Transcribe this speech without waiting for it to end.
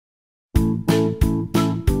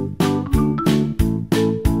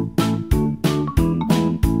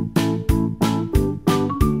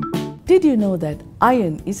Did you know that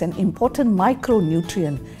iron is an important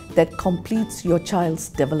micronutrient that completes your child's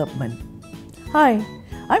development? Hi,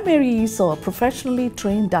 I'm Mary Easaw, a professionally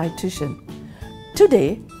trained dietitian.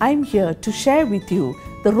 Today, I'm here to share with you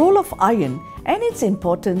the role of iron and its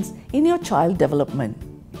importance in your child development.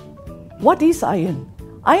 What is iron?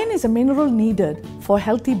 Iron is a mineral needed for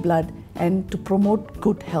healthy blood and to promote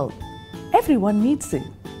good health. Everyone needs it.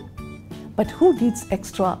 But who needs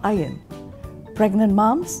extra iron? Pregnant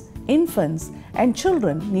moms, infants, and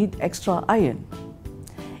children need extra iron.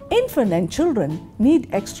 Infants and children need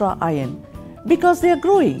extra iron because they are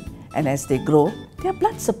growing, and as they grow, their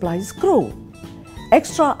blood supplies grow.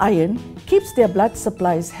 Extra iron keeps their blood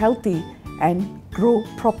supplies healthy and grow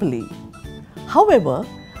properly. However,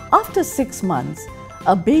 after 6 months,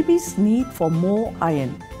 a baby's need for more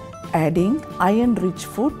iron. Adding iron-rich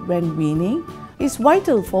food when weaning is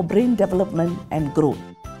vital for brain development and growth.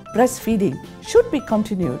 Breastfeeding should be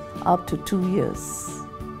continued up to 2 years.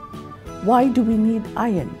 Why do we need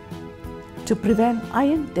iron? To prevent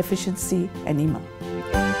iron deficiency anemia.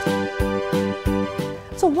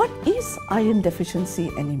 So what is iron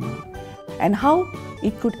deficiency anemia and how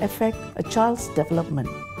it could affect a child's development?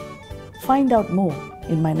 Find out more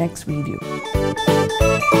in my next video.